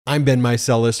I'm Ben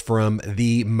Meiselas from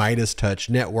the MeidasTouch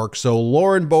network. So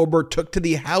Lauren Boebert took to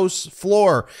the House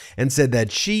floor and said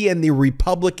that she and the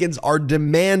Republicans are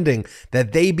demanding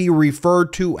that they be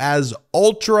referred to as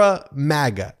ultra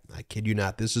MAGA. I kid you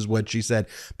not, this is what she said.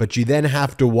 But you then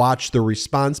have to watch the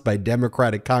response by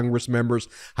Democratic Congress members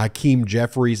Hakeem,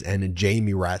 Jeffries, and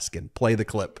Jamie Raskin. Play the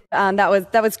clip.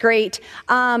 That was great.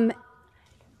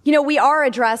 We are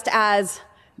addressed as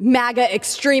MAGA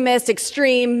extremists,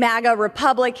 extreme MAGA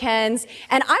Republicans.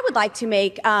 And I would like to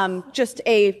make just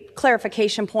a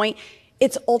clarification point.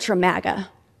 It's ultra MAGA.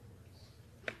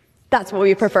 That's what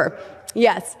we prefer.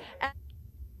 Yes.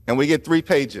 And we get 3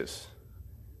 pages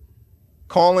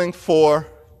calling for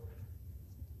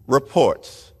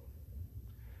reports.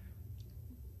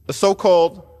 The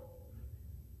so-called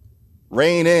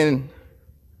Rein In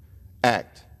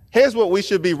Act. Here's what we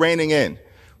should be reining in.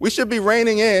 We should be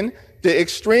reining in the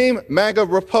extreme MAGA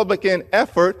Republican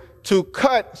effort to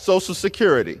cut Social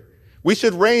Security. We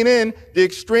should rein in the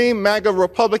extreme MAGA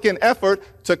Republican effort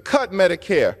to cut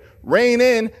Medicare. Rein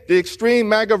in the extreme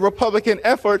MAGA Republican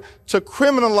effort to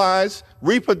criminalize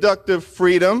reproductive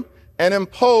freedom and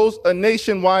impose a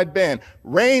nationwide ban.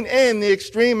 Rein in the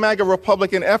extreme MAGA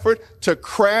Republican effort to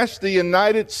crash the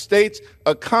United States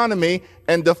economy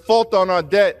and default on our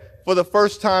debt for the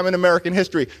first time in American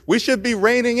history. We should be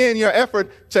reining in your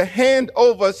effort to hand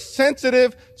over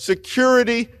sensitive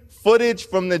security footage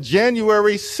from the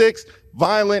January 6th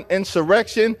violent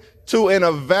insurrection to an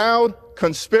avowed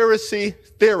conspiracy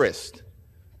theorist.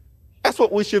 That's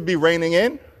what we should be reining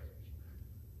in.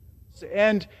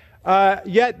 And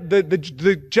yet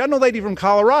the gentle lady from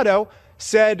Colorado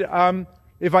said,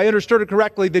 if I understood it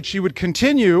correctly, that she would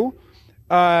continue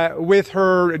with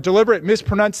her deliberate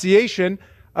mispronunciation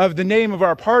of the name of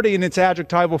our party in its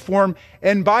adjectival form.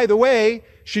 And by the way,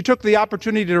 she took the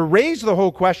opportunity to raise the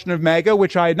whole question of MAGA,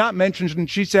 which I had not mentioned. And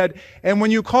she said, and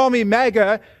when you call me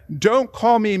MAGA, don't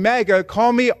call me MAGA,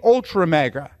 call me ultra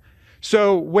MAGA.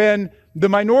 So when the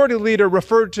minority leader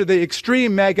referred to the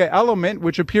extreme MAGA element,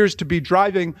 which appears to be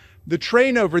driving the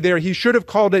train over there, he should have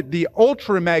called it the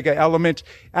ultra MAGA element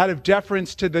out of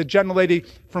deference to the gentlelady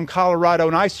from Colorado.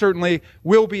 And I certainly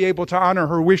will be able to honor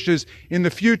her wishes in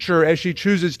the future as she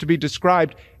chooses to be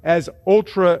described as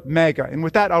ultra MAGA. And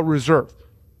with that, I'll reserve.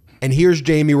 And here's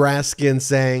Jamie Raskin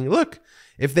saying, look,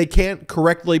 if they can't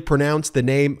correctly pronounce the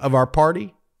name of our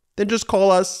party, then just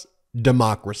call us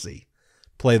democracy.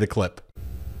 Play the clip.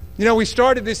 We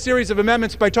started this series of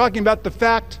amendments by talking about the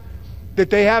fact that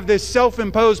they have this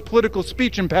self-imposed political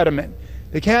speech impediment.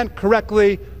 They can't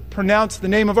correctly pronounce the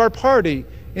name of our party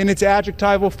in its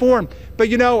adjectival form. But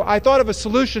I thought of a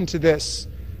solution to this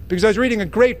because I was reading a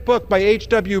great book by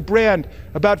H.W. Brand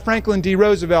about Franklin D.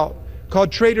 Roosevelt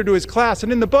called Traitor to His Class.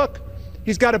 And in the book,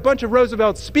 he's got a bunch of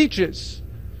Roosevelt's speeches.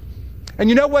 And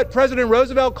you know what President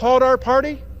Roosevelt called our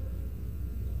party?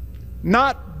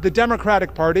 Not the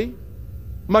Democratic Party,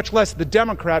 much less the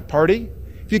Democrat Party.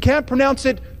 If you can't pronounce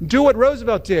it, do what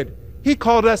Roosevelt did. He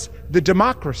called us the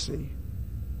democracy.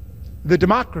 The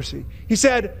democracy. He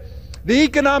said, the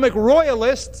economic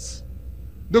royalists,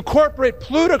 the corporate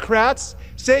plutocrats,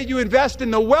 say you invest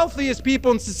in the wealthiest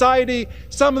people in society,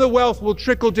 some of the wealth will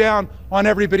trickle down on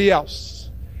everybody else.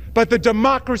 But the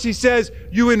democracy says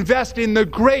you invest in the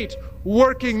great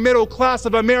working middle class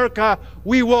of America,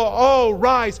 we will all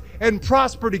rise and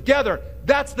prosper together.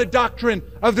 That's the doctrine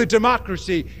of the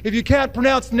democracy. If you can't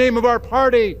pronounce the name of our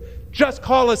party, just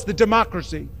call us the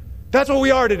democracy. That's what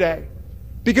we are today,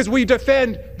 because we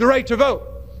defend the right to vote,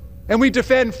 and we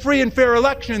defend free and fair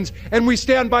elections, and we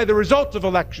stand by the results of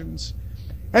elections.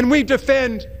 And we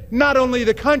defend not only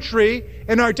the country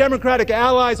and our democratic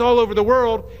allies all over the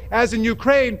world, as in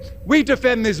Ukraine, we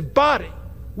defend this body.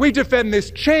 We defend this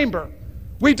chamber.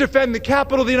 We defend the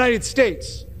capital of the United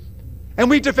States. And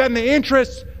we defend the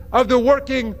interests of the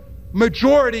working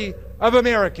majority of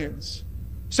Americans.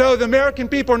 So the American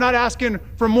people are not asking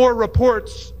for more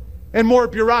reports and more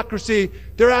bureaucracy.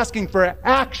 They're asking for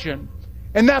action.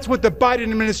 And that's what the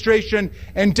Biden administration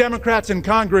and Democrats in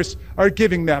Congress are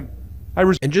giving them.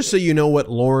 And just so you know what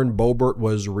Lauren Boebert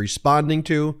was responding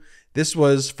to, this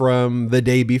was from the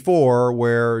day before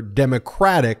where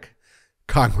Democratic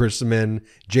Congressman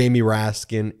Jamie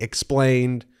Raskin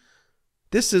explained,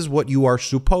 this is what you are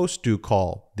supposed to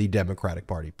call the Democratic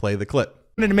Party. Play the clip.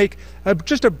 I wanted to make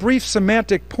just a brief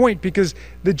semantic point because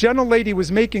the gentlelady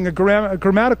was making a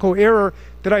grammatical error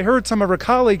that I heard some of her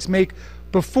colleagues make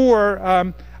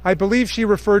before. I believe she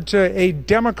referred to a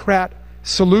Democrat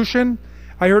solution.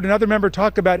 I heard another member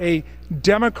talk about a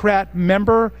Democrat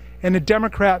member and a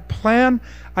Democrat plan.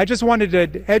 I just wanted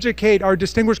to educate our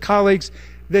distinguished colleagues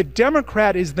that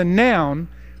Democrat is the noun,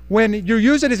 when you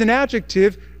use it as an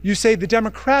adjective, you say the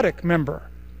Democratic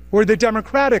member, or the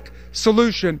Democratic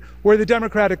solution, or the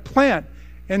Democratic plan.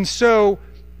 And so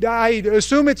I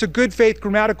assume it's a good faith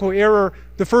grammatical error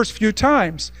the first few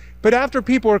times. But after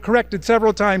people are corrected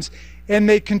several times and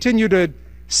they continue to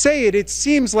say it, it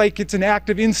seems like it's an act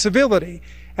of incivility,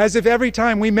 as if every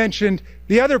time we mentioned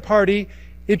the other party,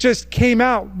 it just came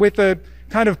out with a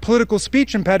kind of political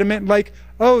speech impediment like,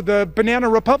 oh, the Banana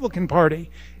Republican Party,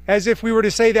 as if we were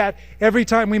to say that every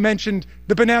time we mentioned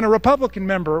the Banana Republican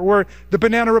member or the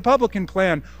Banana Republican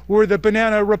plan or the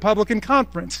Banana Republican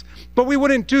Conference. But we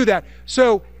wouldn't do that.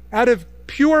 So out of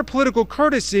pure political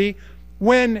courtesy,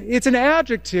 when it's an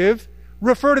adjective,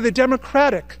 refer to the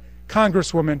Democratic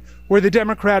Congresswoman or the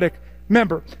Democratic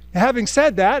member. Having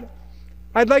said that,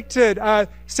 I'd like to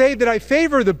say that I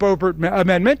favor the Boebert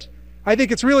amendment. I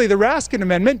think it's really the Raskin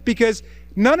amendment because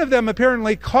none of them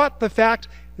apparently caught the fact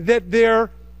that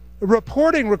their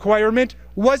reporting requirement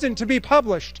wasn't to be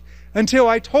published until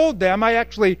I told them. I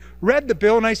actually read the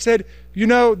bill and I said, you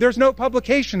know, there's no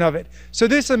publication of it. So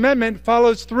this amendment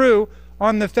follows through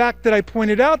on the fact that I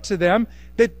pointed out to them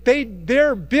that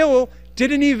their bill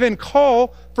didn't even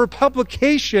call for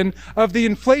publication of the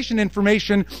inflation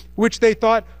information, which they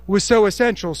thought was so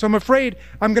essential. So I'm afraid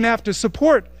I'm going to have to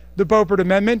support the Boebert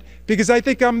amendment because I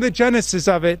think I'm the genesis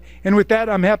of it. And with that,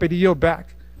 I'm happy to yield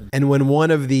back. And when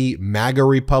one of the MAGA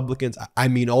Republicans, I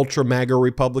mean ultra MAGA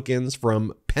Republicans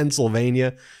from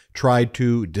Pennsylvania, tried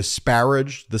to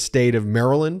disparage the state of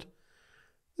Maryland,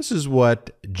 this is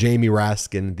what Jamie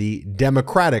Raskin, the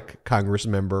Democratic Congress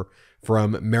member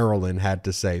from Maryland, had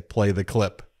to say. Play the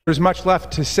clip. There's much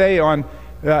left to say on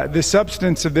the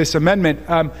substance of this amendment.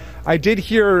 I did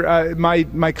hear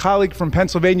my colleague from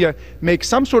Pennsylvania make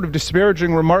some sort of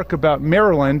disparaging remark about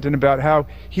Maryland and about how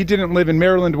he didn't live in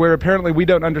Maryland, where apparently we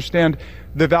don't understand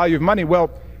the value of money. Well,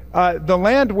 the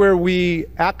land where we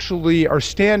actually are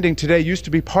standing today used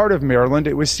to be part of Maryland.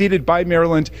 It was ceded by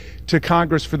Maryland to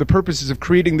Congress for the purposes of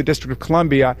creating the District of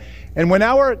Columbia. And when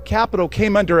our capital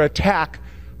came under attack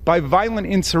by violent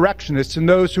insurrectionists and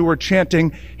those who were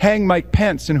chanting, "Hang Mike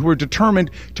Pence," and who were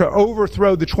determined to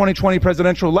overthrow the 2020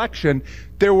 presidential election,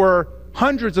 there were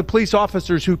hundreds of police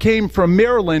officers who came from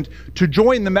Maryland to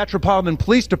join the Metropolitan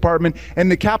Police Department and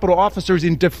the Capitol officers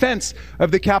in defense of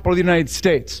the Capitol of the United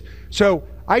States. So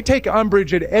I take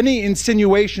umbrage at any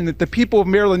insinuation that the people of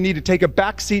Maryland need to take a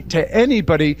backseat to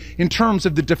anybody in terms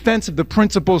of the defense of the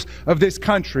principles of this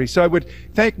country. So I would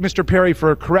thank Mr. Perry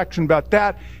for a correction about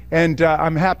that, and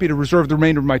I'm happy to reserve the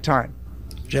remainder of my time.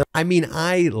 I mean,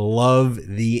 I love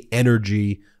the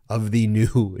energy of the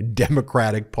new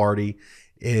Democratic Party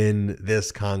in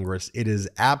this Congress. It is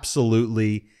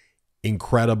absolutely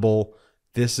incredible.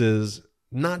 This is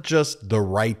not just the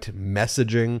right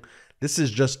messaging. This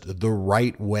is just the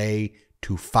right way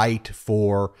to fight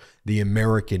for the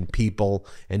American people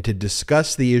and to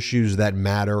discuss the issues that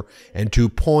matter and to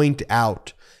point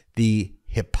out the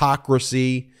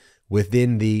hypocrisy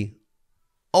within the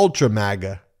ultra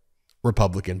MAGA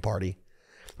Republican Party.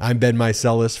 I'm Ben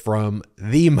Meiselas from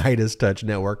the MeidasTouch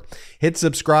Network. Hit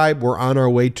subscribe. We're on our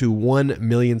way to 1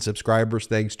 million subscribers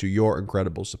thanks to your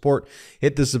incredible support.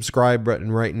 Hit the subscribe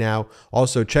button right now.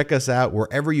 Also, check us out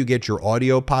wherever you get your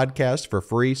audio podcast for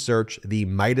free. Search the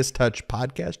MeidasTouch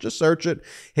podcast. Just search it.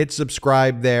 Hit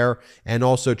subscribe there. And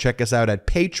also check us out at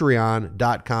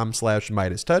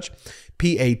patreon.com/MeidasTouch.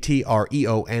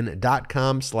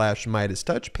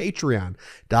 patreon.com/MeidasTouch,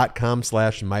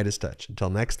 patreon.com/MeidasTouch. Until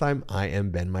next time, I am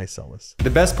Ben Meiselas. The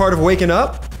best part of waking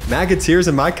up? MAGA Tears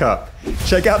in my cup.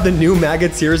 Check out the new MAGA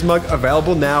Tears mug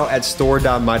available now at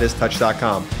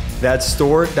store.MeidasTouch.com. That's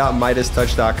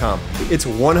store.MeidasTouch.com. It's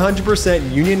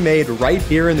 100% union made right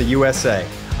here in the USA.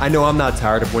 I know I'm not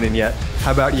tired of winning yet.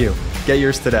 How about you? Get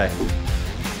yours today.